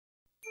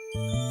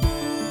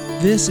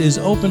This is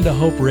Open to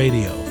Hope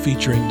Radio,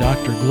 featuring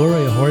Dr.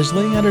 Gloria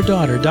Horsley and her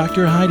daughter,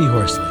 Dr. Heidi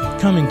Horsley,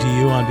 coming to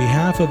you on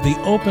behalf of the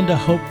Open to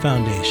Hope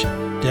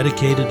Foundation,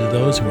 dedicated to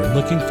those who are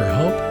looking for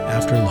hope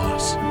after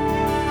loss.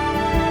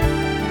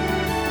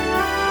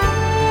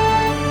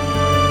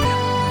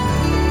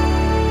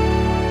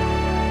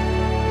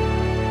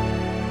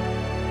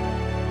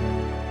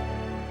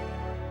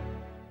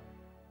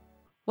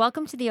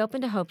 Welcome to the Open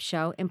to Hope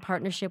Show in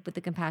partnership with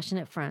the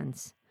Compassionate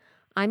Friends.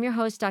 I'm your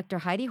host, Dr.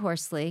 Heidi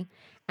Horsley,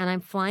 and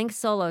I'm flying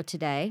solo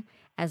today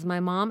as my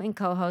mom and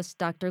co-host,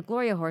 Dr.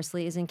 Gloria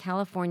Horsley, is in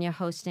California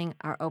hosting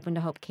our Open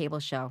to Hope cable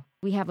show.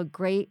 We have a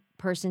great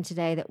person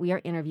today that we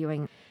are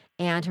interviewing,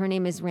 and her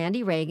name is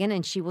Randi Ragan,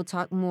 and she will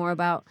talk more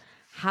about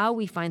how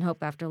we find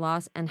hope after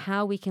loss and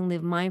how we can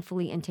live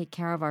mindfully and take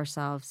care of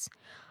ourselves.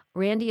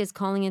 Randi is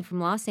calling in from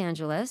Los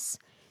Angeles,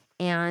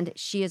 and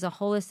she is a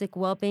holistic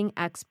well-being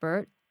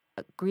expert,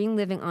 a green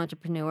living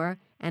entrepreneur,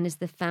 and is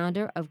the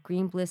founder of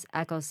Green Bliss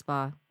Echo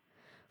Spa.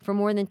 For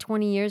more than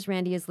 20 years,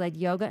 Randi has led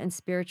yoga and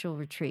spiritual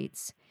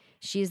retreats.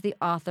 She is the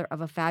author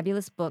of a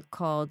fabulous book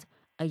called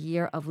A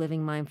Year of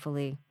Living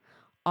Mindfully.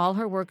 All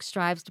her work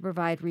strives to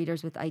provide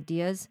readers with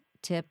ideas,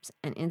 tips,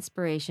 and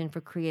inspiration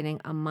for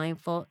creating a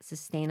mindful,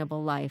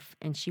 sustainable life.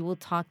 And she will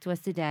talk to us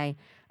today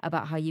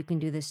about how you can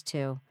do this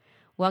too.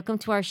 Welcome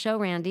to our show,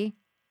 Randi.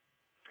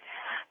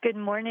 Good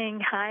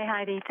morning. Hi,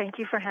 Heidi. Thank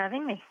you for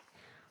having me.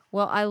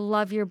 Well, I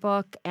love your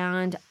book,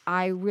 and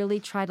I really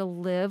try to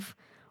live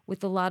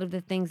with a lot of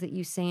the things that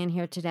you say in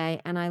here today.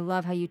 And I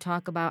love how you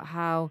talk about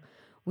how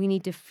we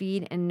need to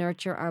feed and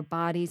nurture our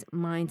bodies,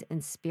 minds,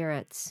 and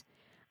spirits.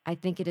 I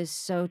think it is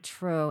so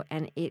true,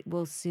 and it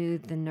will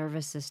soothe the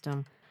nervous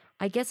system.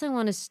 I guess I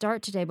want to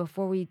start today,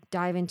 before we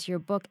dive into your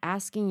book,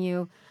 asking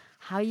you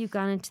how you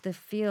got into the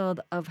field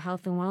of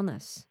health and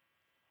wellness.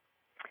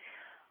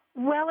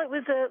 Well, it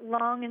was a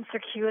long and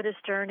circuitous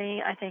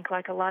journey, I think,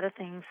 like a lot of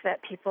things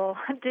that people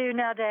do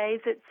nowadays.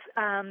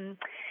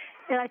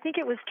 And I think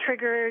it was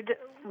triggered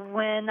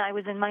when I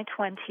was in my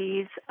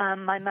 20s.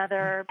 My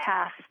mother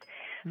passed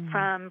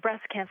from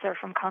breast cancer,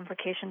 from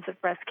complications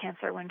of breast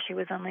cancer when she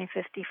was only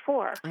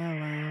 54. Oh,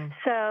 wow.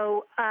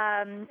 So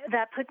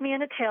that put me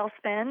in a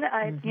tailspin.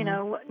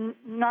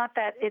 Not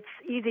that it's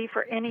easy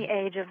for any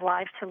age of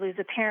life to lose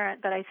a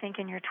parent, but I think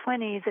in your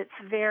 20s,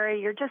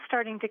 you're just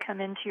starting to come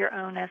into your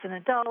own as an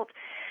adult,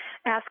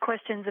 ask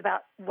questions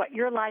about what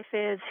your life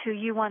is, who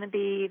you want to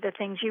be, the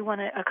things you want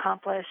to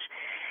accomplish.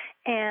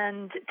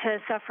 And to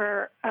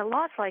suffer a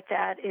loss like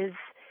that is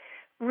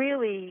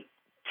really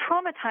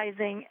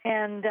traumatizing.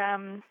 And,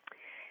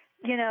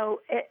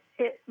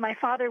 my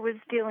father was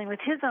dealing with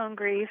his own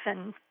grief,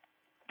 and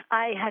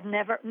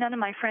none of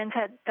my friends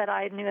that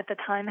I knew at the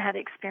time had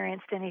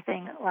experienced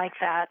anything like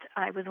that.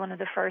 I was one of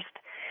the first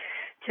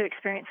to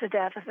experience the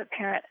death of a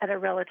parent at a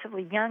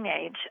relatively young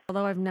age.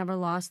 Although I've never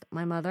lost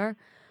my mother,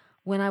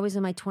 when I was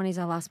in my 20s,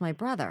 I lost my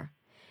brother.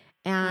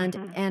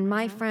 And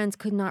my friends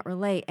could not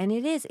relate. And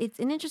it's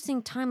an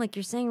interesting time, like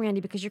you're saying, Randi,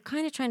 because you're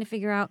kind of trying to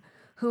figure out,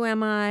 who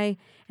am I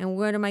and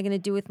what am I going to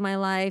do with my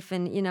life?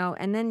 And,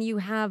 and then you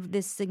have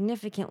this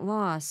significant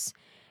loss.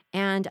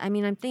 And I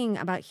mean, I'm thinking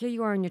about, here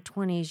you are in your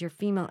 20s, you're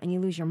female, and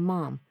you lose your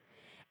mom.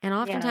 And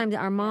oftentimes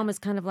our mom is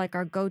kind of like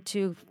our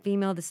go-to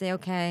female to say,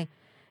 okay,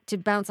 to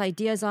bounce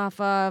ideas off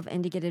of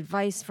and to get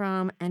advice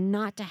from, and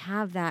not to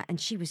have that. And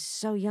she was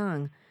so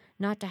young.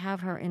 Not to have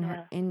her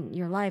in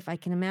your life, I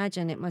can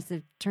imagine it must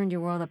have turned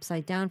your world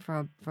upside down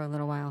for a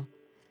little while.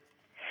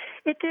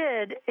 It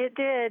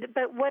did.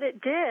 But what it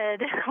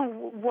did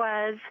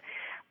was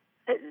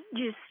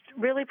just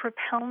really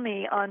propel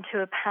me onto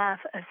a path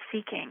of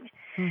seeking.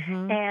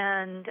 Mm-hmm.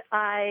 And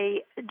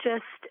I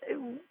just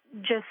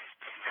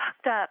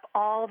sucked up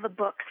all the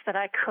books that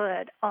I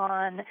could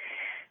on,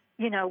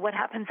 what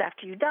happens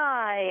after you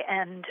die,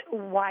 and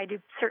why do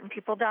certain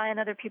people die and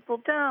other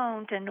people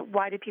don't, and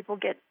why do people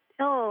get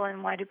ill,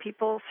 and why do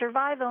people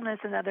survive illness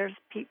and others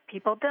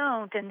people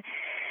don't,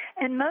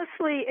 and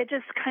mostly it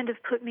just kind of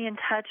put me in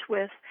touch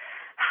with,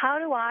 how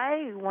do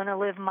I want to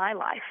live my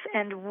life,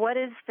 and what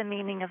is the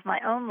meaning of my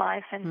own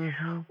life, and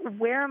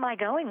where am I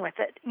going with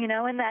it,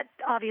 and that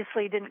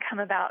obviously didn't come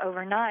about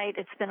overnight.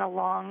 It's been a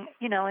long,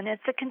 and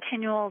it's a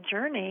continual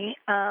journey,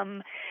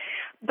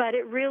 but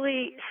it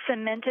really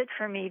cemented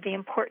for me the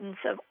importance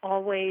of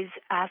always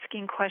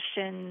asking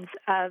questions,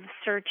 of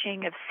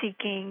searching, of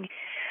seeking.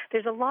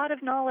 There's a lot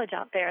of knowledge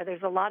out there.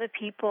 There's a lot of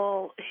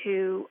people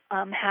who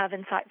have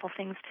insightful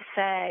things to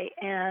say.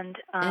 And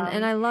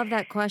I love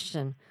that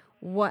question.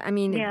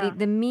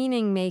 The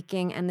meaning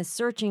making and the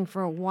searching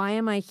for, why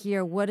am I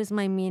here? What is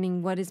my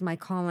meaning? What is my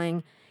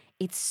calling?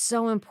 It's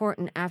so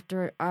important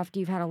after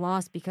you've had a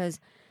loss, because,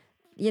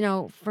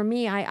 for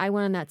me, I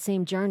went on that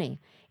same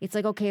journey. It's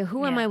like, okay,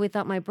 who am I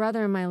without my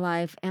brother in my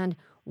life? And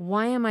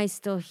why am I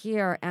still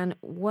here? And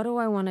what do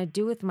I want to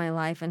do with my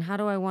life? And how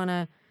do I want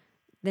to,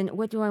 then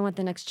what do I want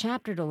the next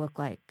chapter to look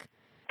like?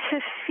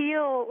 To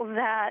feel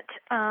that,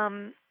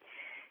 and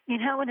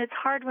it's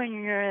hard when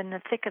you're in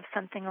the thick of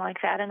something like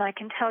that. And I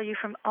can tell you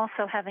from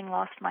also having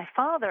lost my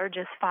father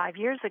just 5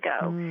 years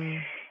ago,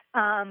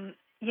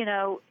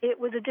 it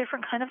was a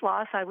different kind of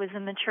loss. I was a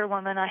mature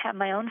woman. I have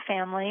my own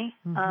family.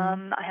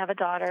 I have a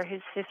daughter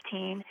who's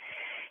 15.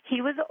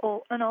 He was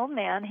an old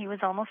man. He was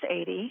almost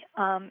 80.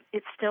 I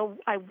still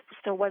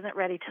wasn't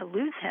ready to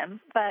lose him.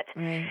 But,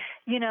 right.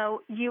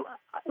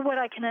 What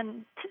I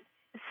can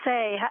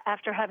say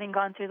after having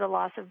gone through the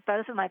loss of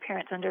both of my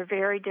parents under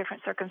very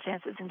different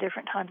circumstances and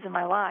different times in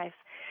my life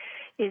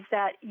is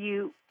that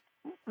you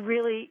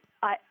really,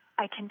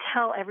 I can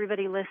tell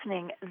everybody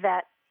listening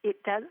that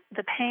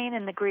the pain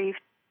and the grief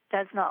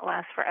does not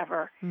last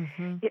forever.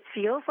 It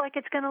feels like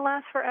it's going to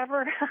last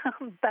forever,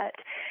 but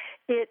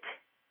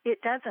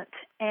it doesn't.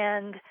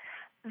 And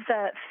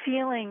the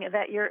feeling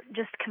that you're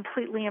just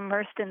completely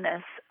immersed in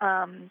this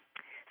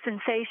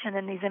sensation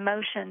and these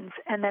emotions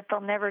and that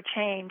they'll never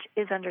change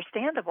is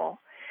understandable.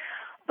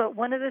 But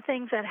one of the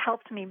things that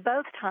helped me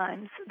both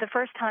times, the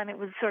first time it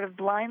was sort of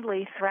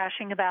blindly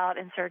thrashing about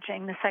and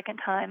searching. The second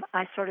time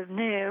I sort of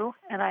knew,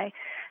 and I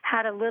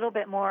had a little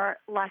bit more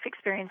life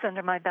experience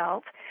under my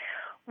belt,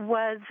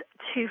 was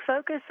to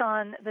focus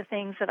on the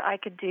things that I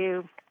could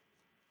do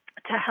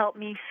to help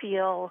me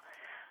feel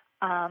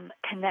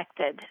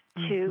connected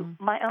to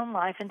my own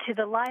life and to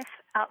the life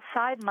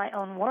outside my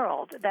own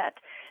world. That,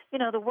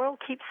 the world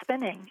keeps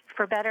spinning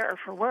for better or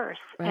for worse.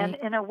 Right. And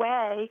in a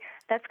way,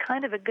 that's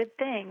kind of a good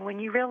thing when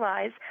you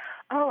realize,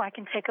 I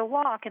can take a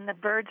walk and the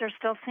birds are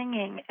still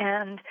singing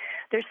and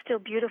there's still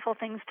beautiful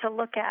things to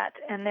look at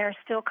and there are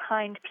still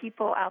kind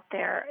people out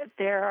there.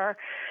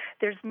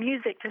 There's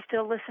music to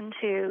still listen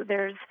to.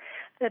 There's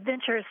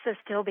adventures to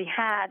still be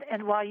had.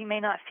 And while you may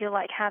not feel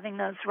like having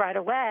those right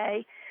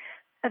away,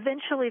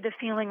 eventually the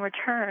feeling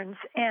returns.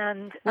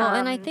 And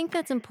and I think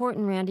that's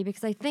important, Randi,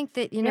 because I think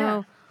that,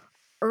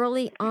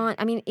 early on,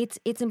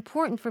 it's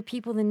important for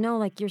people to know,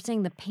 like you're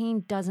saying, the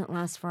pain doesn't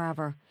last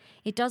forever.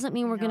 It doesn't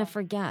mean we're going to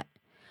forget.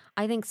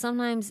 I think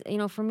sometimes,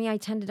 for me, I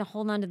tended to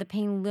hold on to the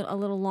pain a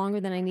little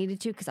longer than I needed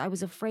to because I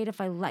was afraid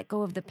if I let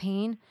go of the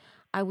pain,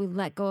 I would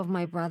let go of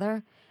my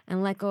brother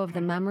and let go of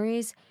the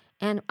memories.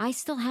 And I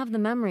still have the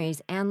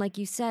memories. And like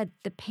you said,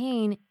 the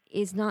pain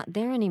is not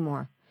there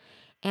anymore.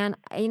 And,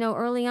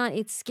 early on,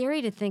 it's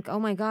scary to think, oh,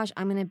 my gosh,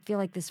 I'm going to feel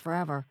like this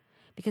forever.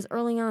 Because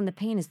early on, the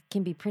pain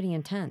can be pretty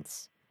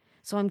intense.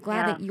 So I'm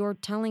glad that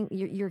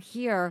you're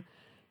here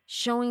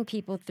showing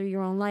people through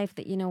your own life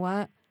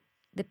that,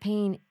 the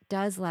pain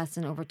does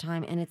lessen over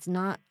time, and it's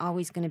not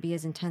always going to be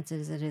as intense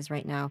as it is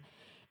right now.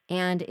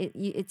 And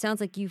it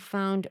sounds like you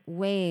found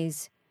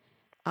ways,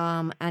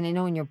 and I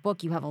know in your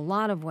book you have a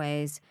lot of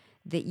ways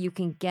that you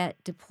can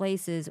get to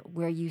places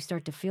where you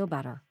start to feel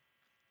better.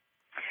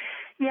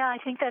 Yeah, I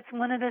think that's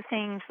one of the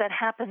things that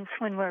happens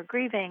when we're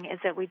grieving is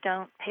that we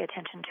don't pay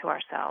attention to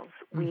ourselves.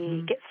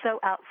 We get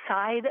so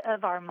outside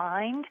of our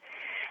mind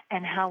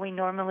and how we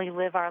normally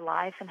live our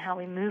life and how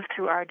we move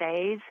through our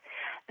days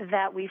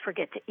that we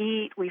forget to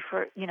eat.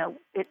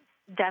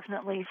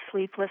 Definitely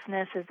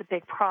sleeplessness is a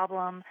big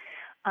problem.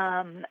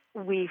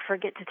 We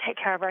forget to take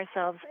care of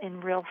ourselves in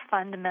real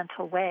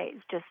fundamental ways,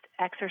 just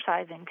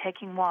exercising,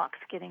 taking walks,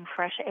 getting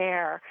fresh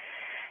air,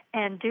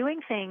 and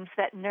doing things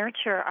that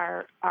nurture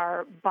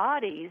our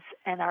bodies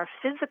and our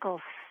physical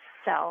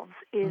selves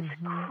is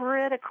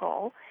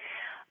critical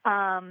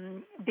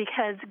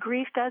because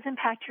grief does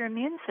impact your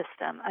immune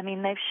system. I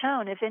mean, they've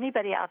shown if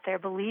anybody out there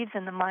believes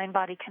in the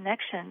mind-body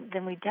connection,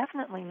 then we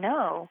definitely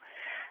know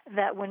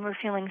that when we're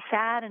feeling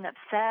sad and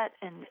upset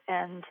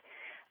and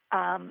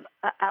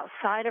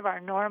outside of our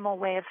normal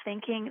way of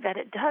thinking, that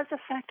it does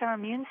affect our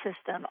immune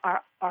system.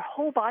 Our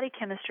whole body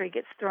chemistry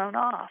gets thrown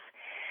off.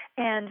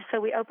 And so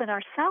we open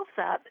ourselves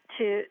up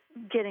to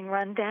getting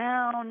run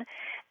down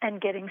and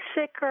getting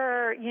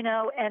sicker,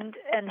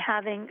 and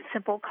having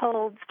simple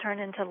colds turn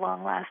into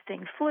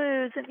long-lasting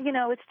flus. And,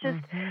 it's just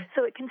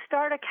so it can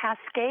start a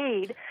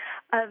cascade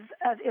of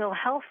ill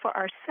health for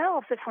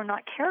ourselves if we're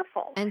not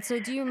careful. And so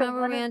do you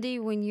remember, Randi,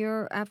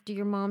 after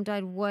your mom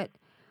died,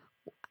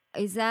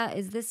 is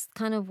this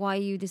kind of why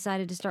you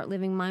decided to start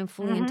living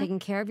mindfully and taking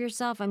care of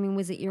yourself? I mean,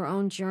 was it your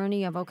own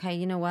journey of, okay,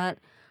 you know what?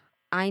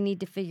 I need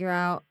to figure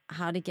out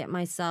how to get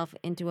myself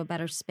into a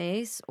better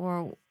space,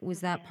 or was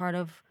that part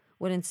of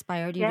what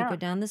inspired you to go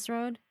down this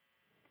road?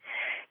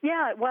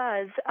 Yeah, it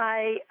was.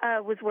 I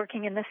was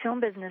working in the film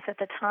business at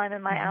the time,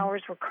 and my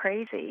hours were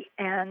crazy.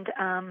 And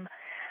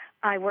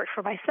I worked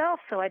for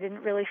myself, so I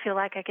didn't really feel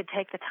like I could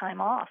take the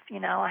time off.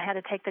 I had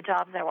to take the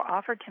jobs that were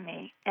offered to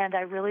me, and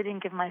I really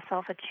didn't give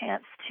myself a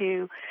chance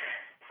to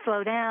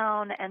slow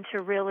down and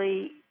to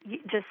really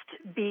just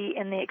be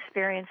in the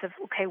experience of,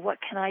 okay, what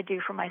can I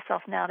do for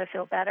myself now to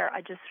feel better?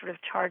 I just sort of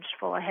charged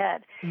full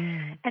ahead.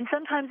 And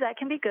sometimes that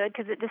can be good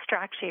because it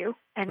distracts you,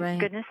 and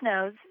goodness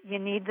knows you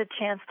need the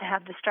chance to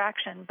have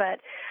distraction.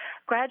 But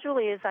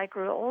gradually, as I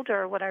grew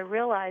older, what I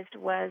realized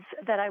was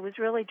that I was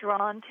really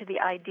drawn to the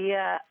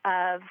idea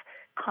of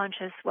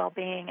conscious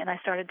well-being, and I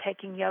started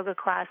taking yoga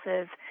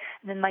classes.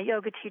 And then my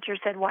yoga teacher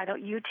said, why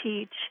don't you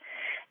teach?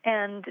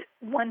 And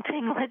one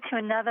thing led to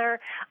another.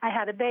 I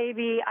had a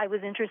baby. I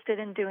was interested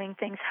in doing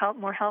things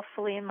more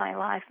healthfully in my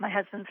life, my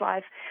husband's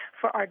life,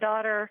 for our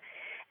daughter,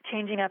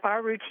 changing up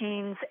our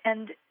routines.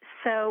 And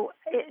so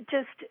it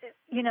just,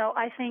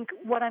 I think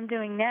what I'm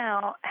doing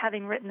now,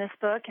 having written this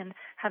book and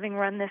having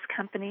run this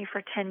company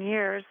for 10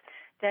 years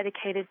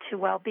dedicated to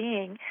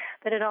well-being,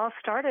 that it all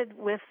started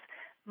with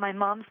my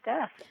mom's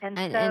death. And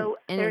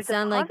there's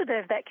a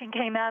positive that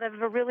came out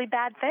of a really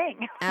bad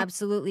thing.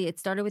 Absolutely. It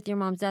started with your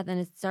mom's death, and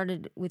it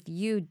started with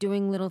you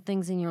doing little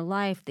things in your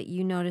life that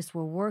you noticed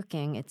were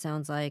working, it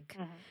sounds like,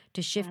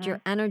 to shift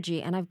your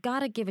energy. And I've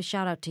got to give a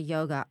shout out to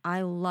yoga.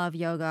 I love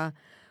yoga.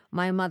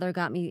 My mother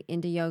got me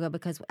into yoga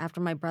because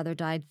after my brother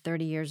died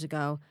 30 years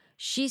ago,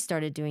 she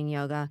started doing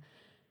yoga.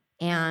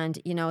 And,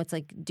 it's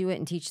like do it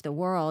and teach the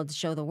world,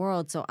 show the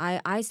world. So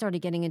I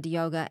started getting into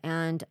yoga,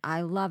 and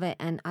I love it.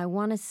 And I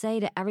want to say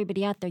to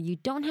everybody out there, you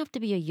don't have to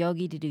be a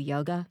yogi to do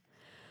yoga.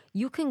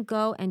 You can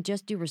go and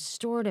just do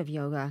restorative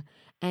yoga.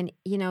 And,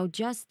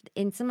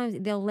 sometimes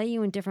they'll lay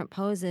you in different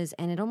poses,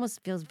 and it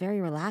almost feels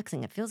very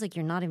relaxing. It feels like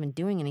you're not even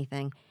doing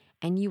anything.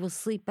 And you will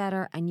sleep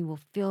better, and you will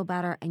feel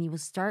better, and you will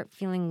start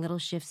feeling little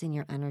shifts in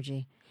your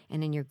energy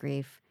and in your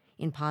grief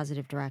in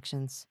positive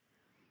directions.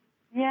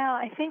 Yeah,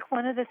 I think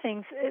one of the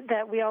things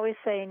that we always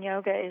say in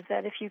yoga is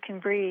that if you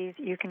can breathe,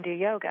 you can do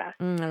yoga.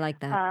 I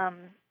like that.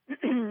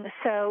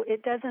 So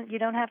you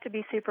don't have to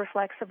be super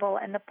flexible.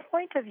 And the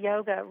point of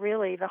yoga,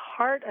 really, the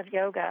heart of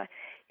yoga,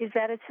 is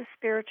that it's a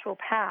spiritual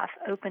path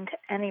open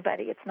to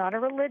anybody. It's not a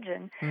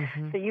religion.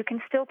 So you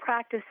can still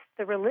practice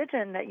the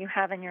religion that you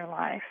have in your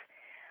life.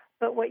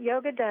 But what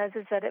yoga does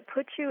is that it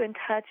puts you in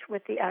touch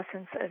with the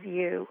essence of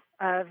you,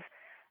 of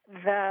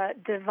the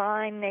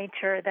divine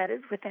nature that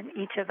is within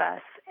each of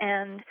us.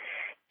 And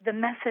the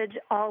message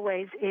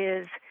always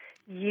is,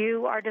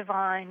 you are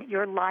divine,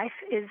 your life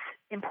is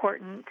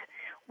important,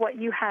 what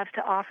you have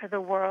to offer the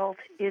world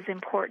is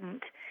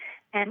important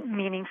and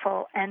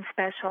meaningful and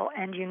special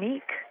and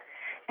unique.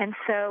 And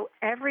so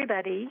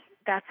everybody,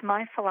 that's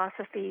my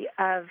philosophy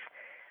of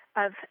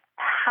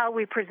how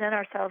we present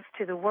ourselves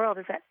to the world,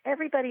 is that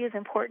everybody is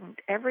important.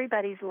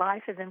 Everybody's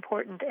life is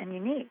important and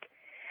unique.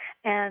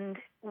 And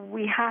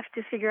we have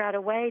to figure out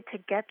a way to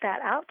get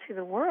that out to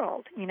the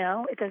world.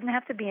 It doesn't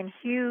have to be in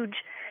huge,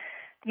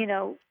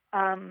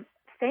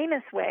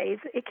 famous ways.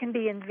 It can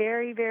be in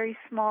very, very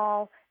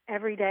small,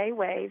 everyday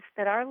ways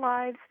that our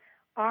lives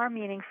are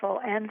meaningful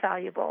and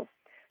valuable.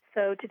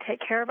 So to take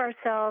care of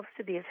ourselves,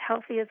 to be as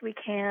healthy as we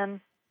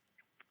can,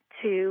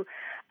 to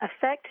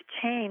affect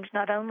change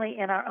not only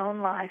in our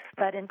own life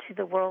but into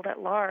the world at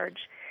large.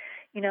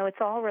 It's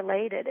all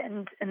related.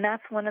 And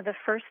that's one of the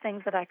first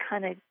things that I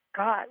kind of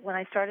got when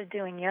I started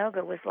doing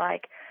yoga was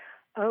like,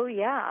 oh,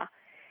 yeah,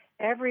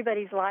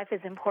 everybody's life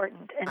is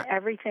important, and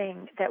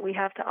everything that we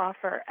have to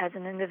offer as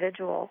an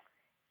individual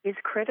is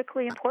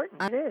critically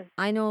important. It is.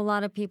 I know a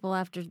lot of people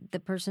after the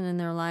person in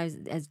their lives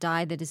has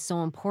died that is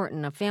so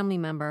important, a family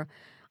member,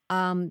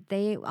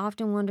 they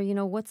often wonder,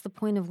 what's the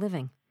point of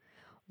living?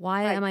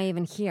 Why am I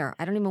even here?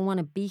 I don't even want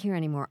to be here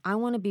anymore. I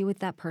want to be with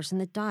that person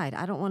that died.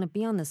 I don't want to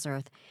be on this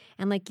earth.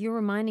 And like you're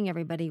reminding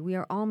everybody, we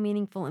are all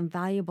meaningful and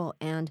valuable,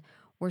 and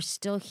we're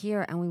still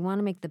here, and we want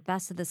to make the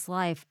best of this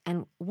life.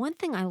 And one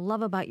thing I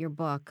love about your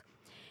book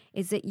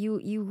is that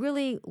you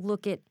really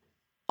look at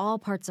all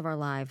parts of our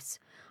lives.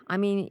 I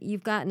mean,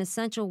 you've got an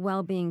essential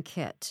well-being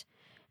kit,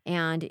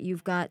 and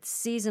you've got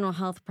seasonal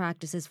health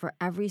practices for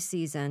every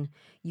season.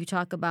 You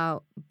talk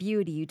about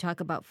beauty. You talk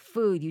about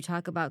food. You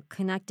talk about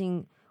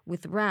connecting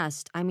with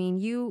rest. I mean,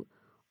 you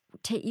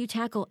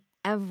tackle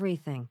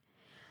everything,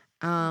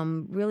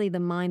 really the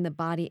mind, the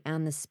body,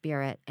 and the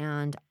spirit.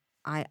 And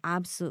I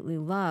absolutely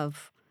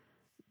love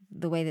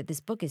the way that this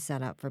book is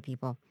set up for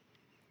people.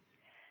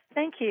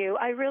 Thank you.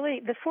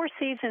 The 4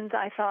 seasons,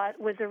 I thought,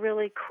 was a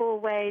really cool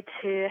way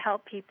to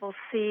help people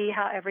see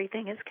how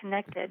everything is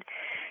connected.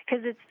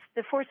 Because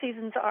the 4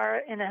 seasons are,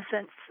 in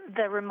essence,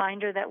 the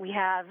reminder that we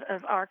have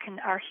of our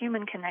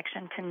human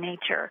connection to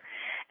nature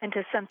and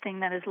to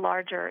something that is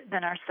larger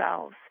than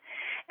ourselves.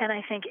 And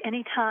I think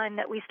any time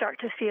that we start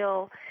to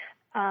feel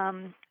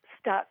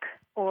stuck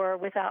or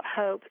without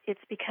hope,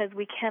 it's because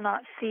we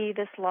cannot see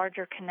this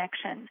larger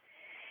connection.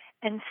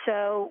 And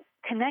so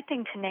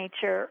connecting to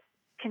nature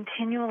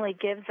continually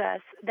gives us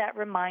that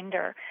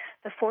reminder.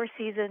 The 4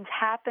 seasons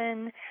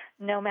happen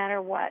no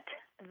matter what.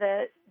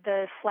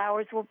 The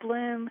flowers will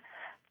bloom,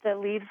 the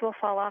leaves will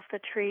fall off the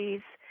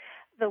trees,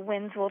 the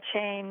winds will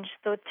change,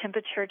 the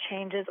temperature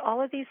changes. All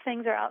of these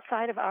things are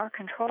outside of our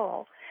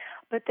control,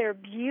 but they're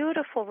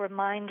beautiful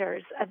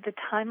reminders of the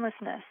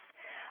timelessness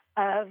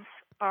of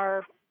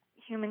our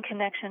human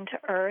connection to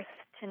earth,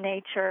 to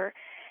nature,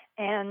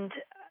 and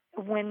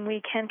when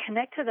we can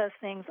connect to those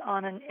things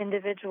on an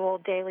individual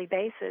daily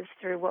basis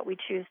through what we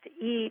choose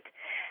to eat,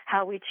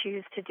 how we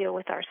choose to deal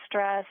with our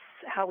stress,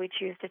 how we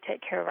choose to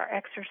take care of our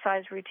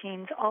exercise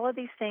routines, all of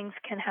these things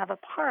can have a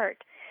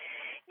part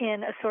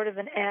in a sort of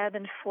an ebb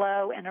and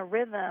flow and a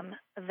rhythm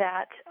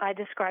that I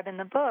describe in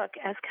the book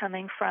as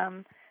coming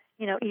from,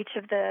 each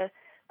of the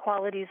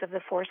qualities of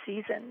the 4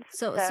 seasons.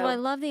 So I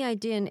love the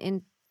idea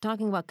in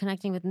talking about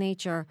connecting with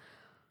nature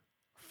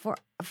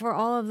for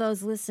all of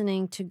those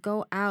listening to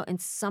go out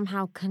and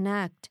somehow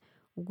connect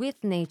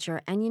with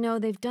nature. And,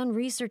 they've done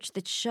research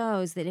that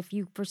shows that if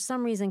you, for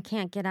some reason,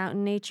 can't get out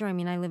in nature, I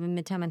mean, I live in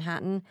Midtown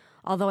Manhattan,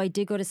 although I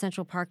did go to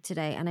Central Park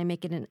today, and I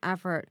make it an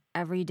effort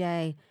every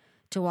day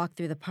to walk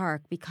through the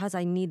park because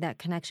I need that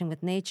connection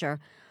with nature.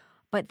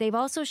 But they've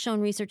also shown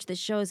research that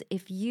shows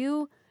if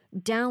you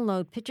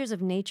download pictures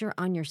of nature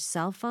on your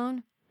cell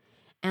phone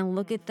and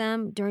look at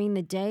them during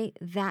the day,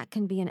 that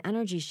can be an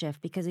energy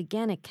shift because,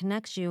 again, it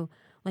connects you,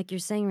 like you're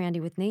saying, Randi,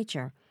 with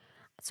nature.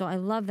 So I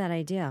love that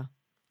idea.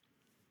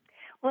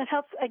 Well, it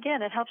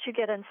helps you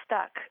get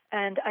unstuck.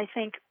 And I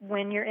think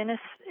when you're in a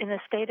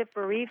state of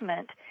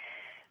bereavement,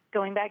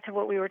 going back to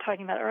what we were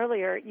talking about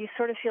earlier, you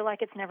sort of feel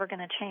like it's never going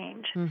to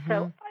change. Mm-hmm.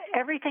 So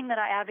everything that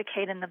I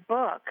advocate in the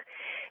book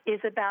is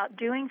about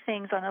doing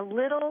things on a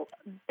little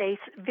base,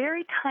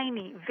 very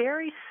tiny,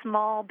 very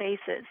small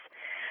basis,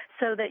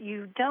 so that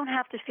you don't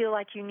have to feel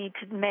like you need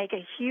to make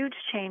a huge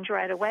change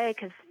right away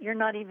because you're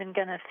not even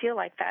going to feel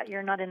like that.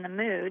 You're not in the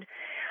mood.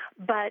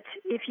 But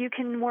if you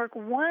can work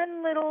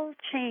one little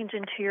change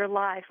into your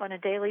life on a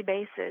daily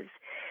basis,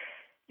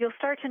 you'll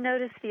start to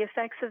notice the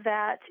effects of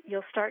that.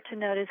 You'll start to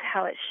notice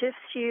how it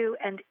shifts you.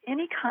 And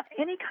any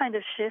kind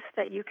of shift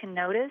that you can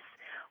notice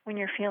when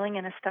you're feeling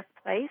in a stuck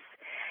place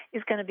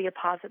is going to be a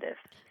positive.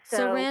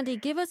 So, Randi,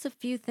 give us a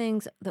few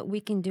things that we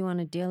can do on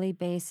a daily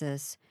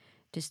basis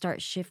to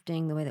start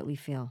shifting the way that we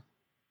feel.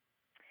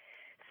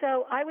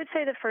 So I would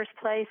say the first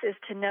place is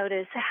to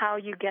notice how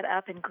you get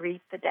up and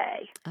greet the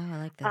day. Oh, I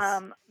like this.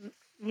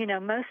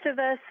 Most of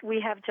us,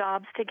 we have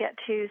jobs to get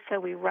to,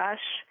 so we rush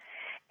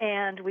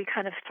and we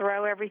kind of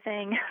throw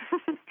everything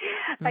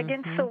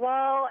against the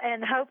wall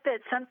and hope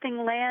that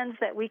something lands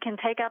that we can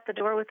take out the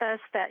door with us,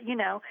 that,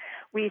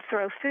 we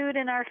throw food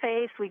in our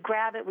face, we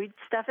grab it, we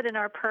stuff it in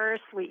our purse,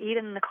 we eat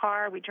in the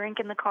car, we drink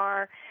in the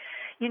car,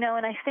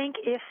 and I think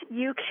if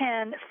you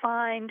can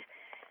find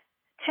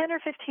 10 or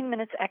 15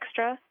 minutes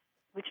extra,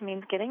 which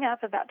means getting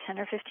up about 10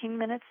 or 15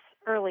 minutes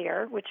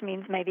earlier, which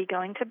means maybe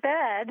going to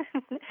bed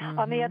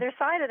on the other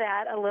side of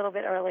that a little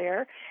bit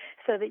earlier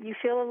so that you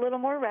feel a little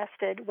more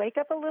rested. Wake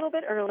up a little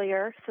bit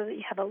earlier so that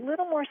you have a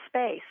little more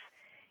space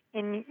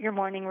in your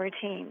morning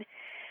routine.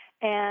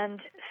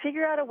 And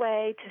figure out a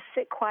way to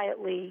sit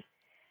quietly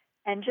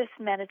and just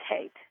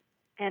meditate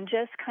and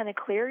just kind of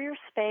clear your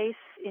space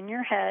in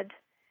your head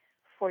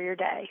for your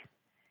day.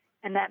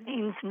 And that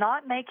means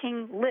not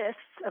making lists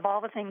of all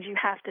the things you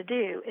have to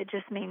do. It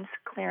just means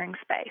clearing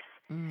space.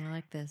 I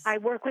like this. I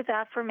work with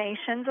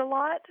affirmations a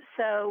lot.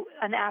 So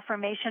an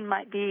affirmation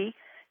might be,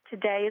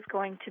 today is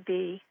going to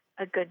be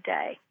a good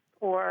day.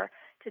 Or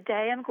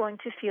today I'm going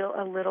to feel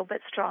a little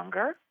bit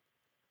stronger.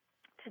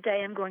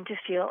 Today I'm going to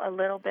feel a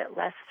little bit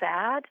less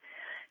sad.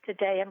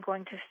 Today I'm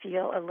going to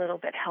feel a little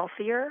bit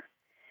healthier.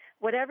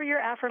 Whatever your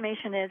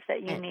affirmation is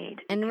that you need.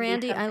 And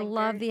Randi, I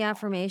love the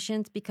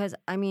affirmations because,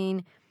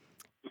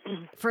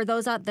 for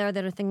those out there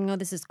that are thinking, oh,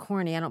 this is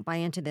corny, I don't buy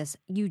into this,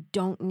 you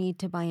don't need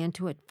to buy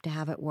into it to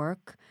have it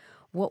work.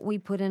 What we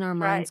put in our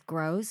minds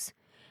grows.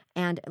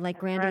 And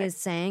like Randi is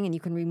saying, and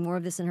you can read more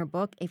of this in her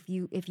book, if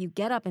you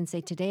get up and say,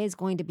 today is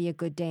going to be a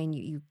good day, and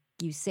you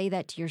say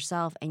that to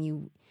yourself and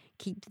you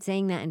keep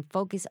saying that and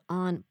focus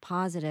on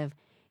positive,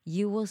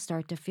 you will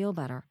start to feel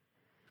better.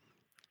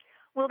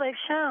 Well, they've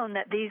shown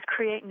that these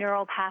create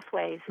neural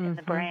pathways in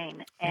the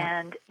brain,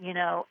 and,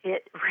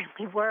 it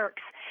really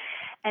works.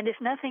 And if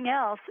nothing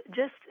else,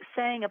 just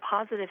saying a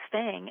positive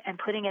thing and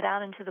putting it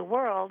out into the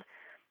world,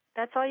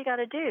 that's all you got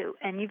to do.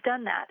 And you've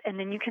done that, and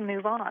then you can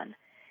move on.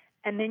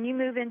 And then you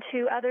move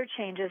into other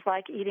changes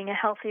like eating a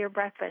healthier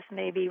breakfast,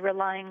 maybe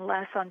relying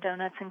less on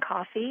donuts and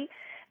coffee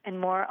and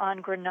more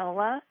on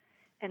granola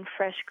and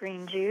fresh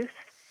green juice.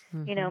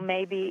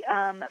 Maybe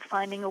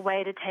finding a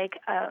way to take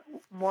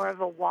more of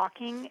a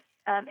walking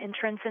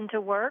entrance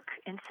into work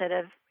instead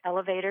of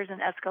elevators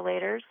and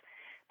escalators.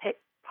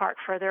 Park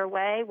further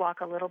away,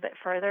 walk a little bit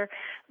further.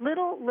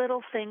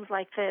 Little things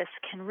like this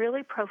can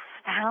really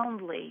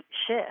profoundly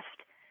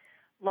shift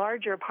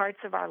larger parts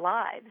of our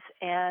lives.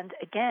 And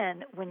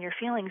again, when you're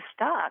feeling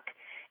stuck,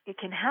 it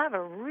can have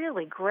a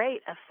really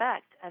great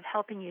effect of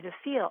helping you to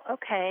feel,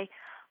 okay,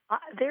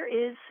 there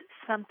is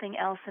something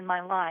else in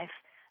my life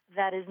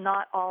that is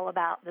not all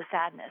about the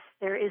sadness.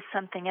 There is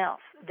something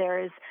else. There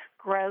is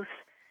growth.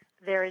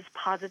 There is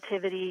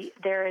positivity,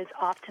 there is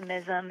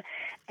optimism,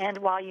 and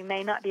while you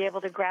may not be able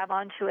to grab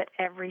onto it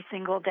every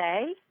single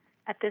day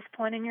at this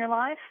point in your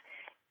life,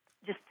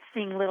 just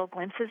seeing little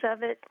glimpses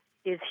of it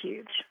is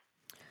huge.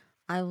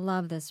 I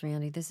love this,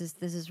 Randi. This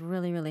is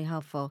really, really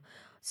helpful.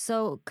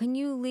 So can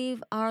you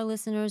leave our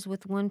listeners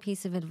with one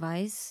piece of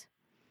advice?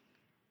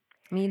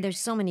 There's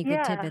so many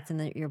good tidbits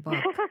in your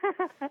book.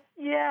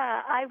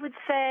 Yeah, I would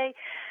say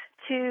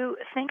to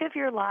think of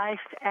your life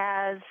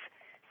as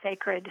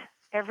sacred.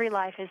 Every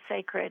life is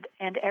sacred,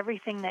 and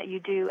everything that you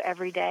do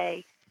every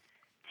day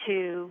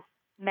to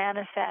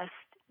manifest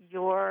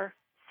your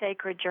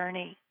sacred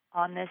journey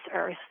on this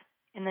earth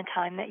in the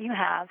time that you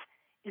have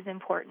is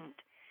important.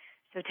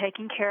 So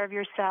taking care of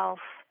yourself,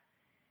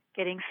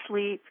 getting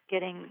sleep,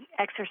 getting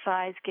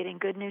exercise, getting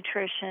good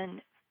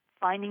nutrition,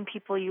 finding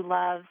people you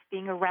love,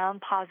 being around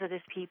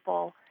positive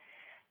people,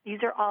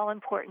 These are all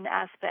important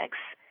aspects,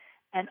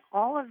 and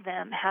all of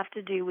them have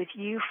to do with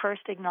you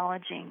first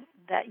acknowledging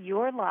that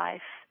your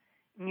life,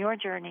 your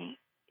journey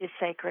is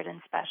sacred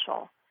and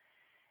special,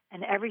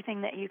 and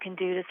everything that you can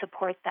do to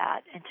support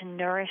that and to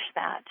nourish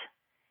that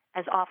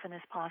as often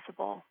as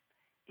possible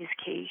is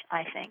key,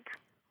 I think.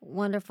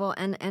 Wonderful.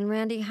 And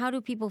Randi, how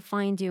do people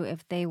find you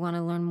if they want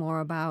to learn more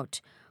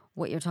about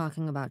what you're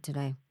talking about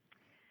today?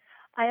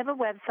 I have a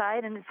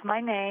website, and it's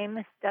my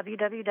name,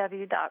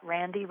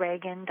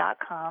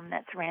 www.randiragan.com.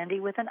 That's Randi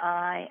with an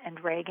I,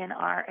 and Ragan,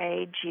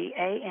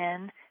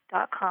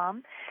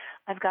 Ragan.com.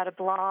 I've got a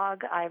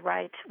blog. I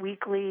write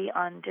weekly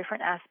on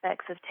different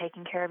aspects of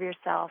taking care of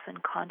yourself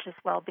and conscious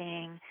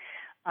well-being.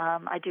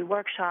 I do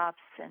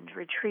workshops and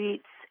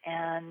retreats,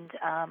 and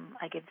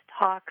I give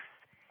talks,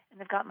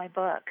 and I've got my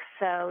book.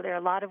 So there are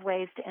a lot of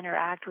ways to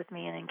interact with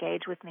me and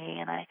engage with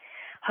me, and I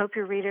hope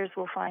your readers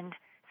will find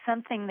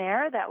something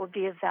there that would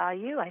be of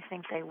value. I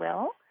think they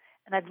will.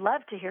 And I'd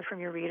love to hear from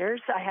your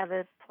readers. I have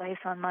a place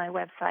on my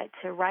website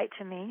to write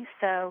to me,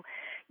 so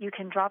you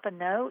can drop a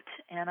note,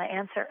 and I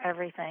answer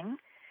everything.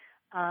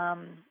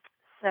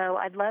 So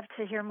I'd love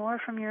to hear more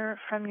from your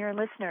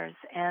listeners,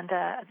 and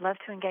I'd love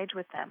to engage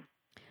with them.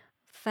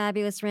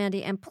 Fabulous,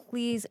 Randi. And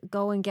please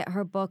go and get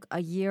her book,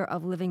 A Year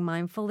of Living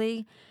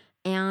Mindfully,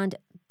 and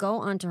go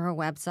onto her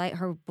website.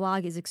 Her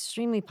blog is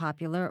extremely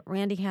popular.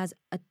 Randi has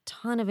a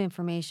ton of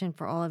information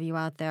for all of you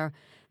out there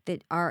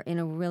that are in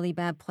a really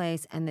bad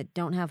place and that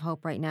don't have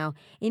hope right now.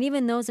 And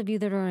even those of you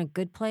that are in a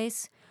good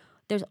place,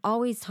 there's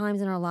always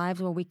times in our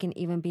lives where we can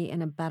even be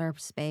in a better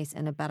space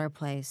and a better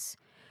place.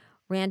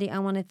 Randi, I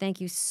want to thank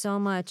you so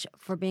much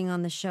for being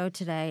on the show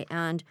today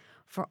and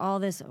for all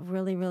this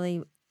really,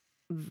 really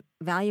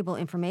valuable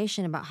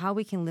information about how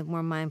we can live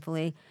more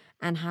mindfully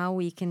and how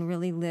we can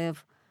really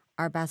live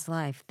our best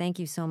life. Thank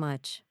you so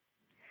much.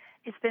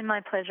 It's been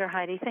my pleasure,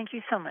 Heidi. Thank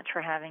you so much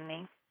for having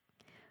me.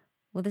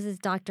 Well, this is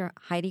Dr.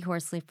 Heidi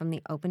Horsley from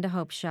the Open to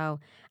Hope Show,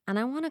 and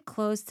I want to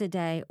close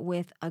today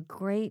with a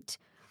great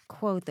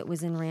quote that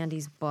was in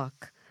Randi's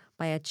book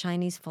by a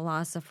Chinese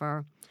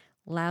philosopher,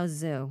 Lao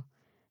Tzu.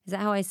 Is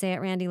that how I say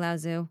it, Randi? Lao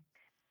Tzu?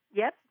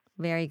 Yep.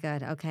 Very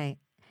good. Okay.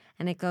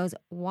 And it goes,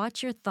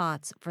 watch your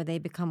thoughts, for they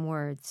become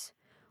words.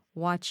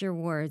 Watch your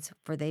words,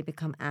 for they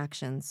become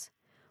actions.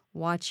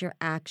 Watch your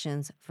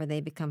actions, for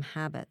they become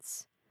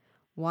habits.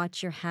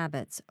 Watch your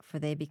habits, for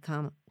they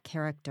become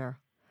character.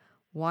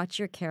 Watch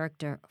your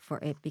character, for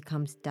it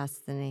becomes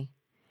destiny.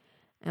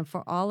 And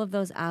for all of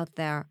those out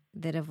there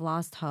that have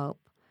lost hope,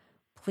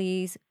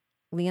 please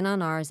lean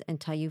on ours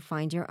until you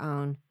find your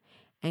own,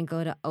 and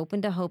go to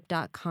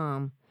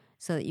opentohope.com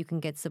so that you can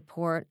get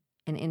support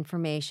and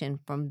information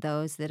from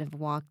those that have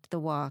walked the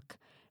walk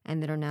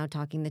and that are now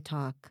talking the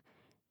talk.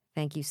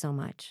 Thank you so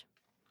much.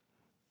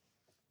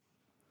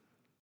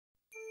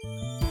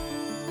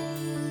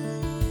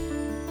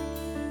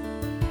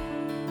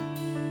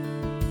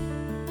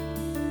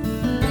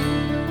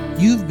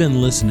 You've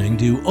been listening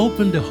to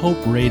Open to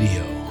Hope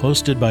Radio,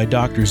 hosted by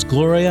Drs.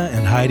 Gloria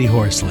and Heidi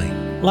Horsley.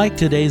 Like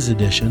today's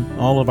edition,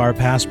 all of our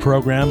past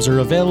programs are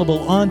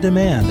available on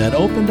demand at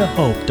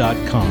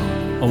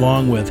opentohope.com,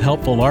 along with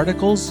helpful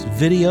articles,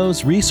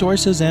 videos,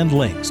 resources, and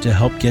links to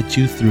help get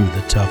you through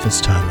the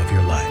toughest time of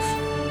your life.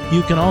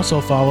 You can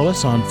also follow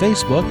us on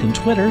Facebook and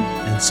Twitter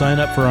and sign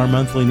up for our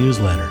monthly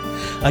newsletter.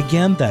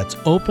 Again, that's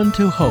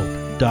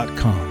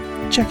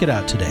opentohope.com. Check it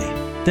out today.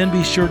 Then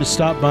be sure to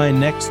stop by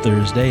next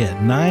Thursday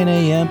at 9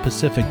 a.m.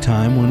 Pacific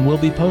Time when we'll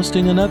be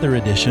posting another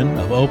edition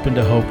of Open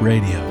to Hope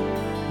Radio.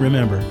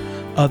 Remember,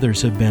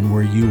 others have been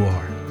where you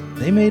are.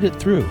 They made it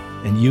through,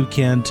 and you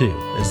can too,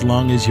 as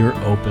long as you're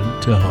open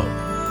to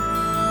hope.